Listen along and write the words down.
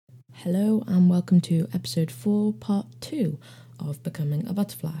Hello and welcome to episode 4, part 2 of Becoming a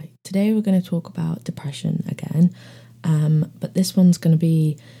Butterfly. Today we're going to talk about depression again, but this one's going to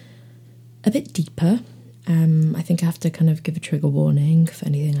be a bit deeper. I think I have to kind of give a trigger warning for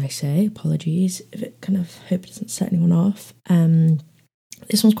anything I say. Apologies if it hope it doesn't set anyone off.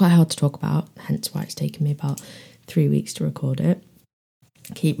 This one's quite hard to talk about, hence why it's taken me about 3 weeks to record it.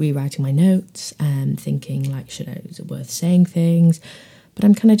 Keep rewriting my notes and thinking is it worth saying things? But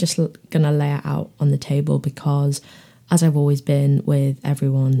I'm kind of just going to lay it out on the table because, as I've always been with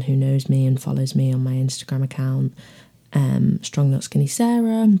everyone who knows me and follows me on my Instagram account, Strong Not Skinny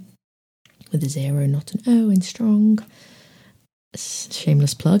Sarah, with a 0, not an O in strong.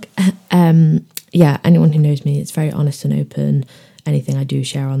 Shameless plug. Anyone who knows me, it's very honest and open. Anything I do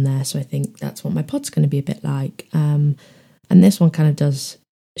share on there. So I think that's what my pod's going to be a bit like. And this one kind of does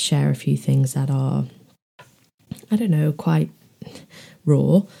share a few things that are, quite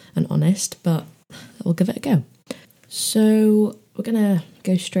raw and honest, but we'll give it a go. So we're gonna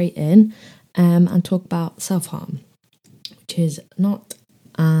go straight in and talk about self-harm, which is not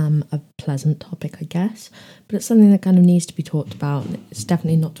a pleasant topic, I guess, but it's something that kind of needs to be talked about, and it's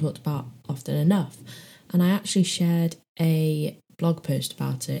definitely not talked about often enough. And I actually shared a blog post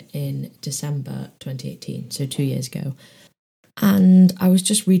about it in December 2018, so 2 years ago, and I was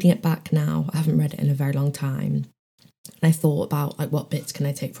just reading it back now. I haven't read it in a very long time. And I thought about what bits can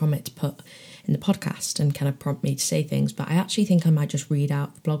I take from it to put in the podcast and kind of prompt me to say things. But I actually think I might just read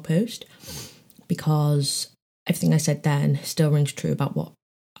out the blog post because everything I said then still rings true about what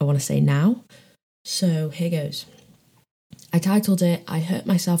I want to say now. So here goes. I titled it, "I hurt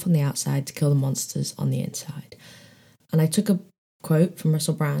myself on the outside to kill the monsters on the inside." And I took a quote from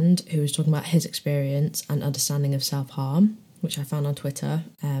Russell Brand, who was talking about his experience and understanding of self-harm, which I found on Twitter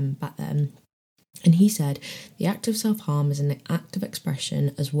back then. And he said, "The act of self-harm is an act of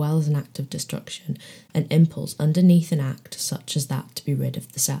expression as well as an act of destruction, an impulse underneath an act such as that to be rid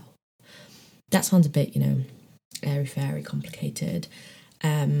of the self." That sounds a bit, airy-fairy, complicated.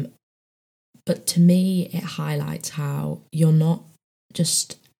 But to me, it highlights how you're not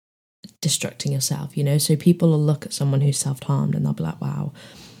just destructing yourself, So people will look at someone who's self-harmed and they'll be like, wow,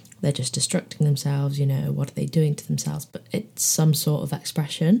 they're just destructing themselves, what are they doing to themselves? But it's some sort of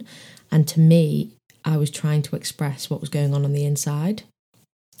expression. And to me, I was trying to express what was going on the inside.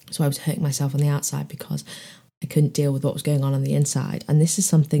 So I was hurting myself on the outside because I couldn't deal with what was going on the inside. And this is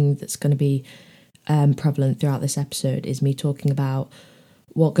something that's going to be prevalent throughout this episode, is me talking about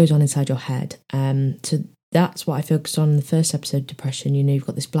what goes on inside your head. So that's what I focused on in the first episode, depression. You've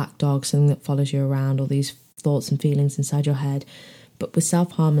got this black dog, something that follows you around, all these thoughts and feelings inside your head. But with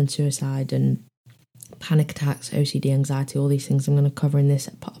self-harm and suicide and panic attacks, OCD, anxiety, all these things I'm going to cover in this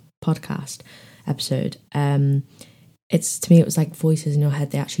podcast episode, to me it was like voices in your head.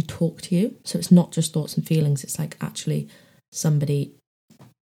 They actually talk to you, so it's not just thoughts and feelings, it's like actually somebody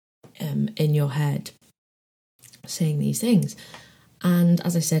in your head saying these things. And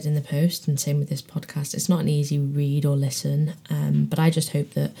as I said in the post, and same with this podcast, it's not an easy read or listen, but I just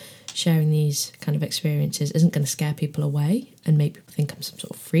hope that sharing these kind of experiences isn't going to scare people away and make people think I'm some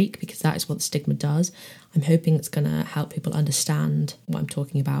sort of freak, because that is what the stigma does. I'm hoping it's going to help people understand what I'm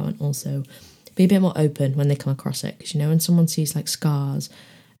talking about and also be a bit more open when they come across it. Because, when someone sees scars,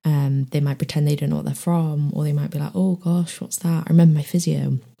 they might pretend they don't know what they're from, or they might be like, oh gosh, what's that? I remember my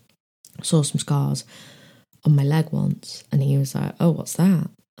physio saw some scars on my leg once, and he was like, oh, what's that?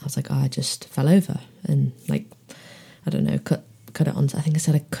 I was like, oh, I just fell over and cut it on, I think I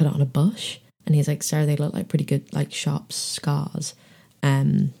said I cut it on a bush. And he's like, Sarah, they look like pretty good, sharp scars,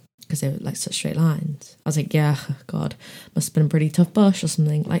 because they were such straight lines. I was like, yeah, God, must have been a pretty tough bush or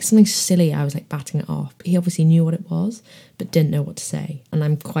something, something silly. I was batting it off. He obviously knew what it was, but didn't know what to say. And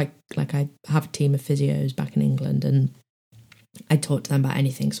I'm quite, I have a team of physios back in England, and I talked to them about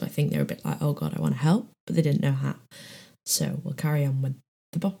anything, so I think they were a bit like, oh God, I want to help, but they didn't know how. So we'll carry on with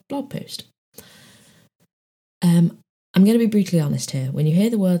the blog post. I'm going to be brutally honest here. When you hear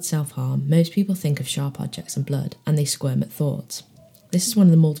the word self-harm, most people think of sharp objects and blood, and they squirm at thoughts. This is one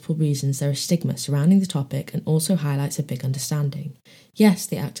of the multiple reasons there is stigma surrounding the topic, and also highlights a big understanding. Yes,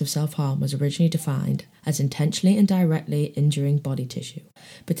 the act of self-harm was originally defined as intentionally and directly injuring body tissue,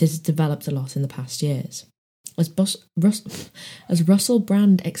 but it has developed a lot in the past years. As Russell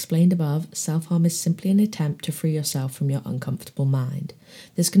Brand explained above, self-harm is simply an attempt to free yourself from your uncomfortable mind.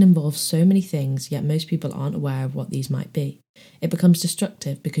 This can involve so many things, yet most people aren't aware of what these might be. It becomes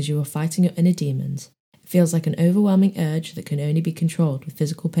destructive because you are fighting your inner demons. It feels like an overwhelming urge that can only be controlled with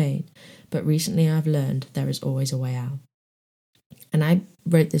physical pain, but recently I've learned there is always a way out. And I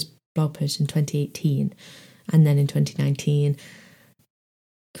wrote this blog post in 2018, and then in 2019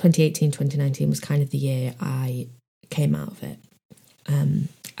 2018, 2019 was kind of the year I came out of it.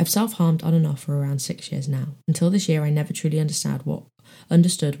 I've self-harmed on and off for around 6 years now. Until this year, I never truly understood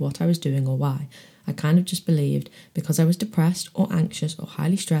what I was doing or why. I kind of just believed because I was depressed or anxious or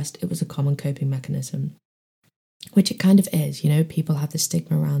highly stressed, it was a common coping mechanism. Which it kind of is, people have this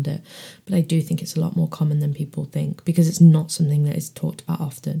stigma around it, but I do think it's a lot more common than people think because it's not something that is talked about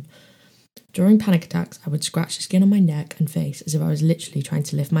often. During panic attacks, I would scratch the skin on my neck and face as if I was literally trying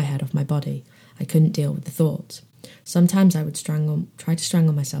to lift my head off my body. I couldn't deal with the thoughts. Sometimes I would try to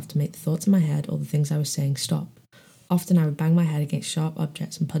strangle myself to make the thoughts in my head or the things I was saying stop. Often I would bang my head against sharp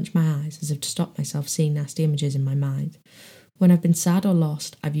objects and punch my eyes as if to stop myself seeing nasty images in my mind. When I've been sad or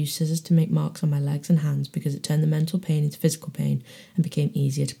lost, I've used scissors to make marks on my legs and hands because it turned the mental pain into physical pain and became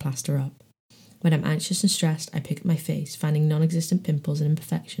easier to plaster up. When I'm anxious and stressed, I pick at my face, finding non-existent pimples and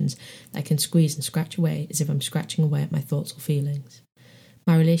imperfections that I can squeeze and scratch away as if I'm scratching away at my thoughts or feelings.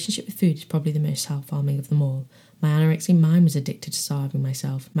 My relationship with food is probably the most self-harming of them all. My anorexic mind was addicted to starving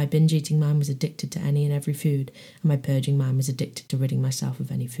myself, my binge-eating mind was addicted to any and every food, and my purging mind was addicted to ridding myself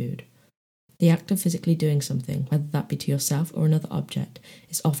of any food. The act of physically doing something, whether that be to yourself or another object,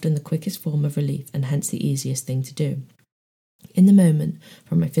 is often the quickest form of relief and hence the easiest thing to do. In the moment,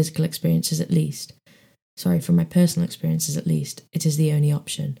 from my personal experiences at least, it is the only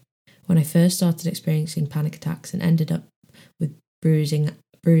option. When I first started experiencing panic attacks and ended up with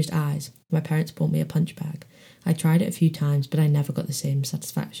bruised eyes, my parents bought me a punch bag. I tried it a few times, but I never got the same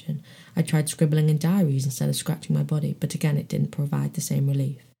satisfaction. I tried scribbling in diaries instead of scratching my body, but again it didn't provide the same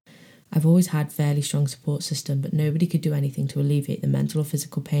relief. I've always had a fairly strong support system, but nobody could do anything to alleviate the mental or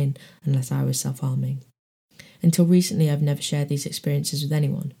physical pain unless I was self-harming. Until recently, I've never shared these experiences with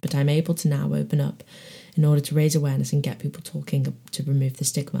anyone, but I'm able to now open up in order to raise awareness and get people talking to remove the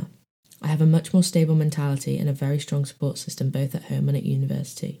stigma. I have a much more stable mentality and a very strong support system both at home and at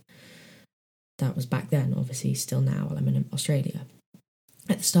university. That was back then, obviously still now while I'm in Australia.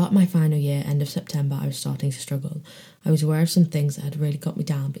 At the start of my final year, end of September, I was starting to struggle. I was aware of some things that had really got me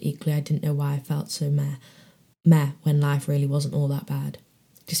down, but equally I didn't know why I felt so meh when life really wasn't all that bad.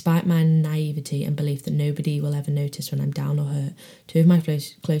 Despite my naivety and belief that nobody will ever notice when I'm down or hurt, two of my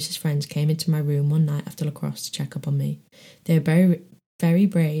closest friends came into my room one night after lacrosse to check up on me. They were very, very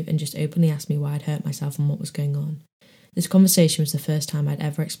brave and just openly asked me why I'd hurt myself and what was going on. This conversation was the first time I'd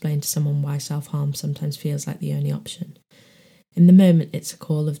ever explained to someone why self-harm sometimes feels like the only option. In the moment, it's a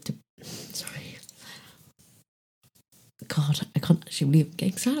call of... Sorry. God, I can't actually believe I'm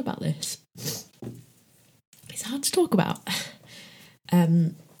getting sad about this. It's hard to talk about.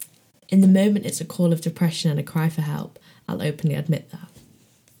 In the moment, it's a call of depression and a cry for help. I'll openly admit that.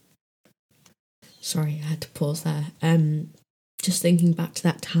 Sorry, I had to pause there. Just thinking back to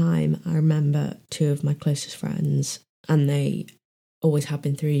that time, I remember two of my closest friends, and they always have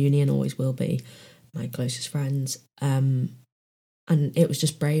been through uni and always will be my closest friends. And it was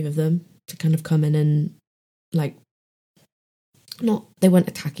just brave of them to kind of come in and they weren't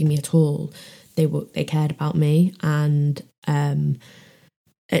attacking me at all. They cared about me, and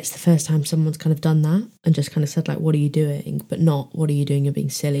it's the first time someone's kind of done that and just kind of said what are you doing? But not what are you doing? You're being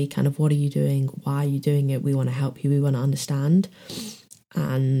silly. Kind of what are you doing? Why are you doing it? We want to help you. We want to understand.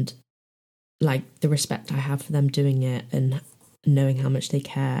 And the respect I have for them doing it and knowing how much they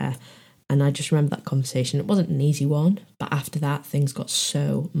care. And I just remember that conversation. It wasn't an easy one, but after that, things got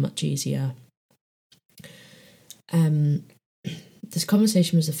so much easier. This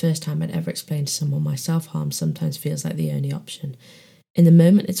conversation was the first time I'd ever explained to someone why self-harm sometimes feels like the only option. In the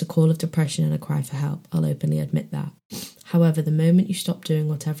moment, it's a call of depression and a cry for help. I'll openly admit that. However, the moment you stop doing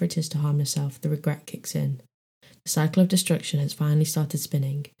whatever it is to harm yourself, the regret kicks in. The cycle of destruction has finally started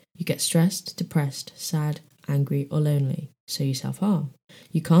spinning. You get stressed, depressed, sad, angry, or lonely, so you self-harm.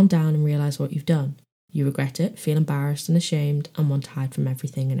 You calm down and realise what you've done. You regret it, feel embarrassed and ashamed, and want to hide from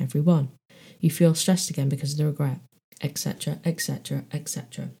everything and everyone. You feel stressed again because of the regret, etc., etc.,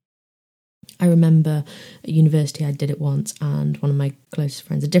 etc. I remember at university I did it once, and one of my closest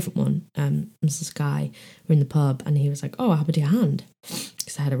friends, a different one, was this guy, we're in the pub, and he was like, "Oh, how about your hand?"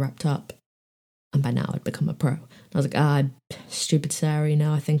 Because I had it wrapped up, and by now I'd become a pro. And I was like, stupid Sarah,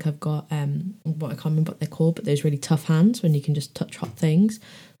 I think I've got, I can't remember what they're called, but those really tough hands when you can just touch hot things.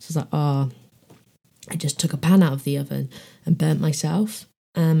 So I was like, I just took a pan out of the oven and burnt myself,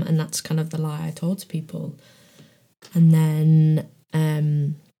 and that's kind of the lie I told to people. And then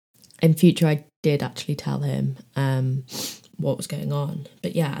in future I did actually tell him what was going on.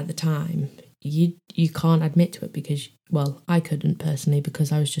 But yeah, at the time, you can't admit to it because, I couldn't personally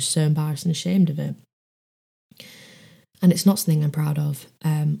because I was just so embarrassed and ashamed of it. And it's not something I'm proud of.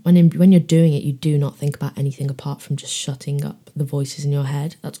 When you're doing it, you do not think about anything apart from just shutting up the voices in your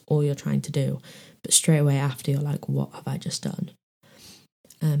head. That's all you're trying to do. But straight away after, you're like, what have I just done?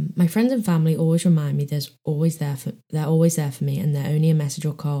 My friends and family always remind me they're always there for me, and they're only a message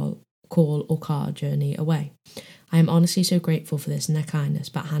or call or car journey away. I am honestly so grateful for this and their kindness,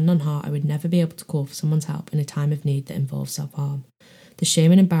 but hand on heart, I would never be able to call for someone's help in a time of need that involves self-harm. The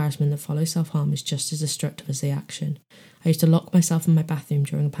shame and embarrassment that follows self-harm is just as destructive as the action. I used to lock myself in my bathroom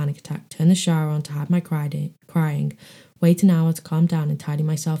during a panic attack, turn the shower on to hide my crying, wait an hour to calm down and tidy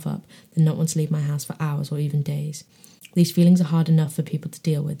myself up, then not want to leave my house for hours or even days. These feelings are hard enough for people to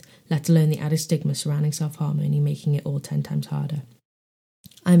deal with, let alone the added stigma surrounding self-harm only making it all 10 times harder.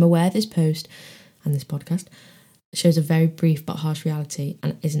 I am aware this post and this podcast shows a very brief but harsh reality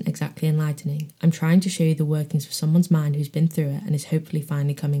and isn't exactly enlightening. I'm trying to show you the workings of someone's mind who's been through it and is hopefully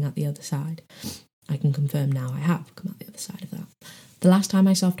finally coming out the other side. I can confirm now I have come out the other side of that. The last time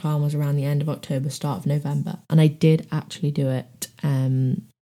I self-harm was around the end of October, start of November, and I did actually do it. I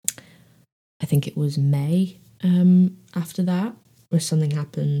think it was May. After that, where something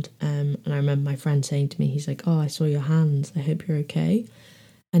happened, and I remember my friend saying to me, he's like, "Oh, I saw your hands. I hope you're okay."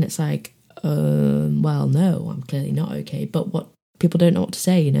 And it's like, well, no, I'm clearly not okay. But what people don't know what to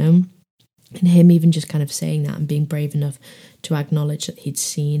say, And him even just kind of saying that and being brave enough to acknowledge that he'd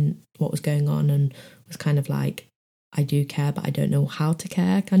seen what was going on and was kind of like, I do care, but I don't know how to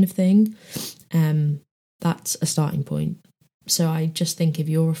care kind of thing. That's a starting point. So I just think if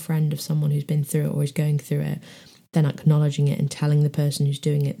you're a friend of someone who's been through it or is going through it, then acknowledging it and telling the person who's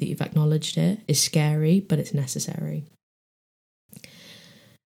doing it that you've acknowledged it is scary, but it's necessary.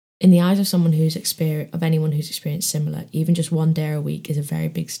 In the eyes of anyone who's experienced similar, even just one day a week is a very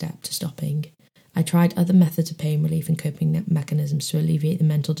big step to stopping. I tried other methods of pain relief and coping mechanisms to alleviate the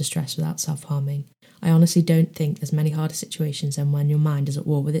mental distress without self-harming. I honestly don't think there's many harder situations than when your mind is at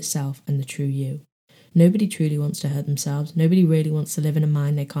war with itself and the true you. Nobody truly wants to hurt themselves, nobody really wants to live in a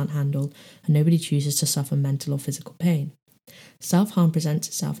mind they can't handle, and nobody chooses to suffer mental or physical pain. Self-harm presents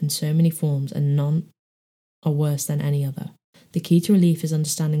itself in so many forms, and none are worse than any other. The key to relief is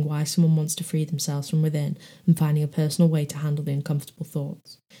understanding why someone wants to free themselves from within and finding a personal way to handle the uncomfortable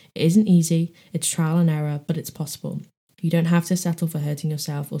thoughts. It isn't easy, it's trial and error, but it's possible. You don't have to settle for hurting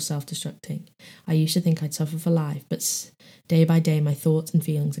yourself or self-destructing. I used to think I'd suffer for life, but day by day my thoughts and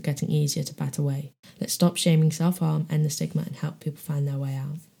feelings are getting easier to bat away. Let's stop shaming self-harm, end the stigma, and help people find their way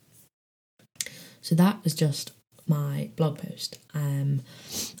out. So that was just my blog post. And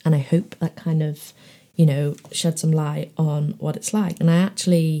I hope that kind of, shed some light on what it's like. And I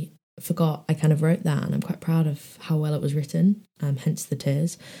actually forgot I kind of wrote that, and I'm quite proud of how well it was written, hence the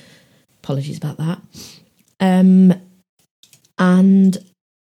tears. Apologies about that. And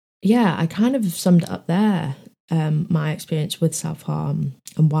yeah, I kind of summed it up there, my experience with self-harm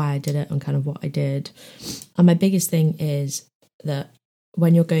and why I did it and kind of what I did. And my biggest thing is that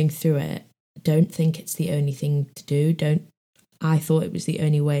when you're going through it, don't think it's the only thing to do. I thought it was the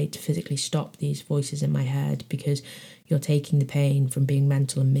only way to physically stop these voices in my head, because you're taking the pain from being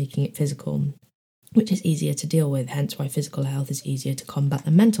mental and making it physical, which is easier to deal with, hence why physical health is easier to combat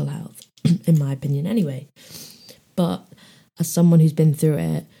than mental health, in my opinion anyway. But as someone who's been through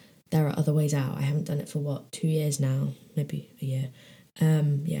it, there are other ways out. I haven't done it for 2 years now, maybe a year.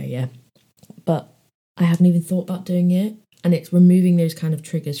 Yeah. But I haven't even thought about doing it. And it's removing those kind of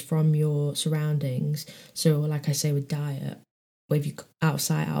triggers from your surroundings. So like I say with diet, where if you out of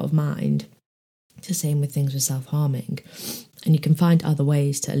sight, out of mind, it's the same with things with self-harming. And you can find other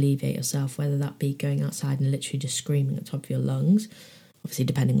ways to alleviate yourself, whether that be going outside and literally just screaming at the top of your lungs, obviously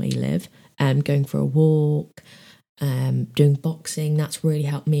depending where you live, going for a walk, doing boxing. That's really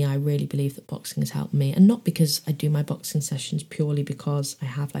helped me. I really believe that boxing has helped me, and not because I do my boxing sessions purely because I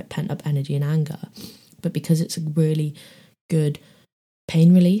have like pent up energy and anger, but because it's a really good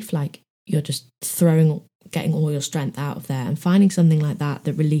pain relief. Like you're just getting all your strength out of there, and finding something like that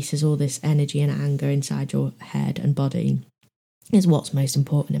releases all this energy and anger inside your head and body is what's most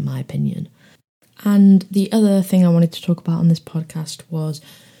important, in my opinion. And the other thing I wanted to talk about on this podcast was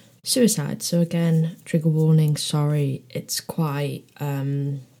suicide. So again, trigger warning, sorry, it's quite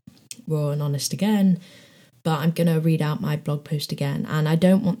raw and honest again, but I'm going to read out my blog post again. And I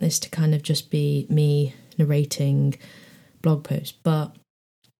don't want this to kind of just be me narrating blog posts, but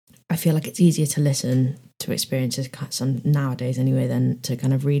I feel like it's easier to listen to experiences nowadays anyway than to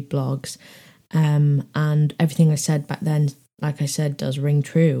kind of read blogs. And everything I said back then, like I said, does ring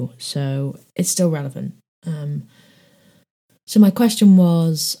true. So it's still relevant. So my question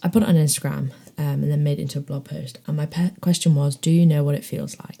was, I put it on Instagram and then made it into a blog post. And my question was, do you know what it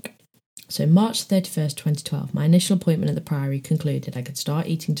feels like? So March 31st, 2012, my initial appointment at the Priory concluded I could start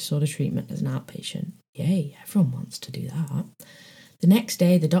eating disorder treatment as an outpatient. Yay, everyone wants to do that. The next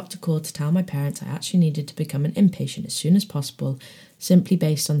day, the doctor called to tell my parents I actually needed to become an inpatient as soon as possible, simply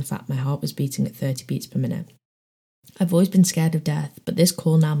based on the fact my heart was beating at 30 beats per minute. I've always been scared of death, but this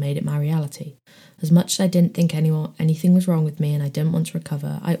call now made it my reality. As much as I didn't think anything was wrong with me and I didn't want to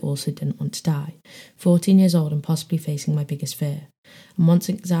recover, I also didn't want to die. 14 years old and possibly facing my biggest fear. And once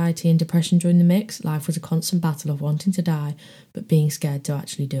anxiety and depression joined the mix, life was a constant battle of wanting to die, but being scared to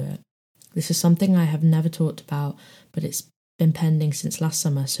actually do it. This is something I have never talked about, but it's been pending since last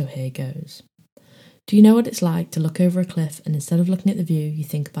summer, so here goes. Do you know what it's like to look over a cliff and instead of looking at the view, you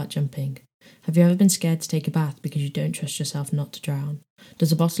think about jumping? Have you ever been scared to take a bath because you don't trust yourself not to drown?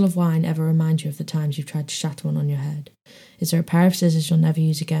 Does a bottle of wine ever remind you of the times you've tried to shatter one on your head? Is there a pair of scissors you'll never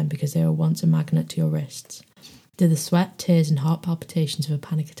use again because they were once a magnet to your wrists? Do the sweat, tears and heart palpitations of a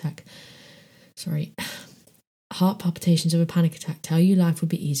panic attack tell you life would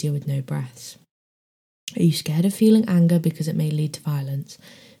be easier with no breaths? Are you scared of feeling anger because it may lead to violence?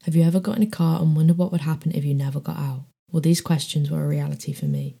 Have you ever got in a car and wondered what would happen if you never got out? Well, these questions were a reality for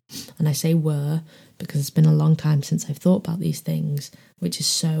me. And I say were because it's been a long time since I've thought about these things, which is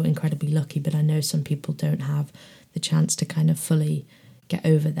so incredibly lucky, but I know some people don't have the chance to kind of fully get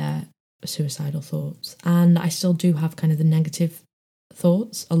over their suicidal thoughts. And I still do have kind of the negative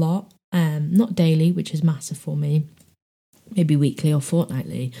thoughts a lot, not daily, which is massive for me, maybe weekly or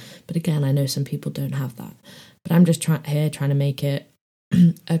fortnightly. But again, I know some people don't have that. But I'm just trying to make it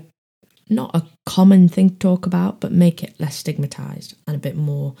not a common thing to talk about, but make it less stigmatized and a bit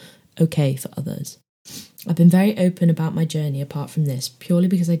more okay for others. I've been very open about my journey apart from this, purely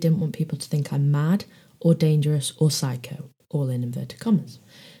because I didn't want people to think I'm mad or dangerous or psycho, all in inverted commas.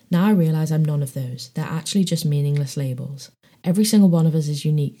 Now I realise I'm none of those. They're actually just meaningless labels. Every single one of us is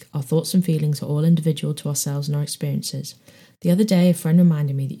unique. Our thoughts and feelings are all individual to ourselves and our experiences. The other day, a friend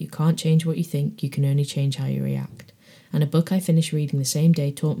reminded me that you can't change what you think, you can only change how you react. And a book I finished reading the same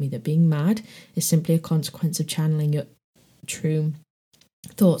day taught me that being mad is simply a consequence of channeling your true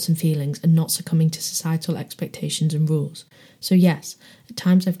thoughts and feelings and not succumbing to societal expectations and rules. So yes, at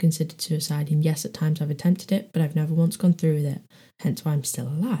times I've considered suicide, and yes, at times I've attempted it, but I've never once gone through with it, hence why I'm still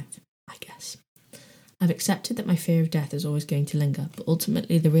alive, I guess. I've accepted that my fear of death is always going to linger, but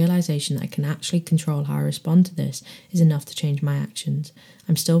ultimately the realisation that I can actually control how I respond to this is enough to change my actions.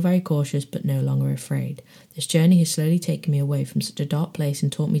 I'm still very cautious, but no longer afraid. This journey has slowly taken me away from such a dark place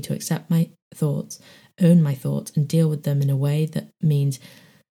and taught me to accept my thoughts, own my thoughts, and deal with them in a way that means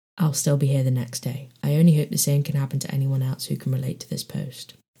I'll still be here the next day. I only hope the same can happen to anyone else who can relate to this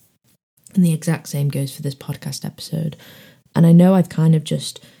post. And the exact same goes for this podcast episode. And I know I've kind of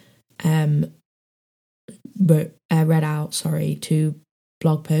just read out, two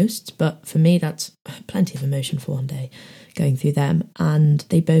blog posts, but for me that's plenty of emotion for one day going through them, and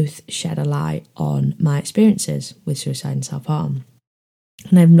they both shed a light on my experiences with suicide and self-harm.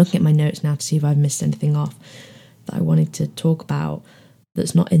 And I'm looking at my notes now to see if I've missed anything off that I wanted to talk about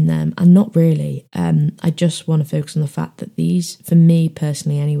that's not in them, and not really. I just want to focus on the fact that these, for me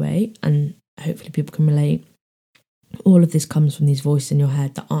personally anyway, and hopefully people can relate, all of this comes from these voices in your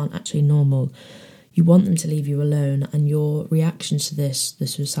head that aren't actually normal. You want them to leave you alone, and your reactions to this, the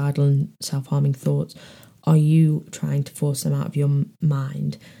suicidal and self-harming thoughts, are you trying to force them out of your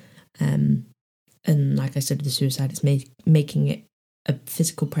mind. And like I said with the suicide, it's making it a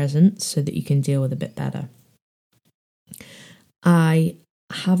physical presence so that you can deal with it a bit better. I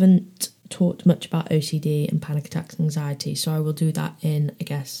haven't talked much about OCD and panic attacks and anxiety, so I will do that in, I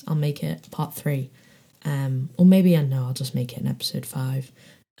guess, I'll make it part 3. Or maybe, I'll just make it in episode 5,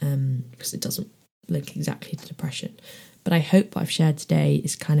 because it doesn't link exactly to depression. But I hope what I've shared today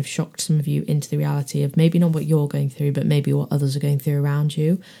is kind of shocked some of you into the reality of maybe not what you're going through, but maybe what others are going through around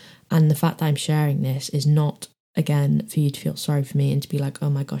you. And the fact that I'm sharing this is not, again, for you to feel sorry for me and to be like, oh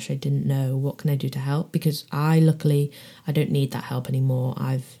my gosh, I didn't know, what can I do to help? Because I don't need that help anymore.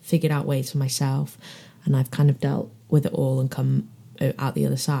 I've figured out ways for myself, and I've kind of dealt with it all and come out the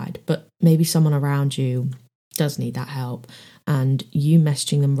other side. But maybe someone around you does need that help, and you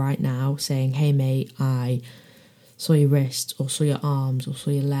messaging them right now saying, hey mate, I saw your wrists or saw your arms or saw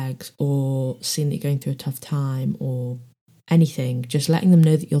your legs or seen that you're going through a tough time or anything, just letting them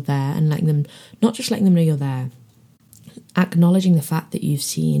know that you're there, and not just letting them know you're there, acknowledging the fact that you've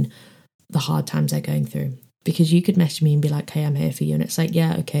seen the hard times they're going through. Because you could message me and be like, hey, I'm here for you, and it's like,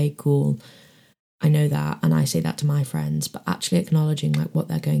 yeah, okay, cool, I know that, and I say that to my friends, but actually acknowledging like what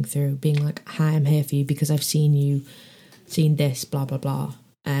they're going through, being like, hi, I'm here for you because I've seen this, blah blah blah,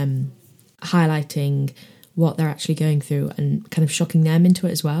 highlighting what they're actually going through and kind of shocking them into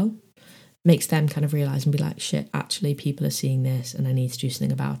it as well. makes them kind of realise and be like, shit, actually people are seeing this and I need to do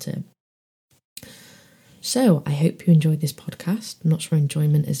something about it. So I hope you enjoyed this podcast. I'm not sure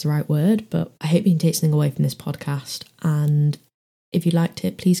enjoyment is the right word, but I hope you can take something away from this podcast. And if you liked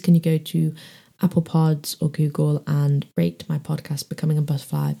it, please can you go to Apple Pods or Google and rate my podcast Becoming a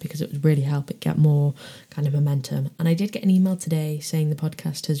Butterfly, because it would really help it get more kind of momentum. And I did get an email today saying the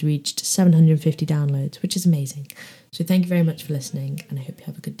podcast has reached 750 downloads, which is amazing. So thank you very much for listening, and I hope you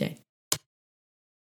have a good day.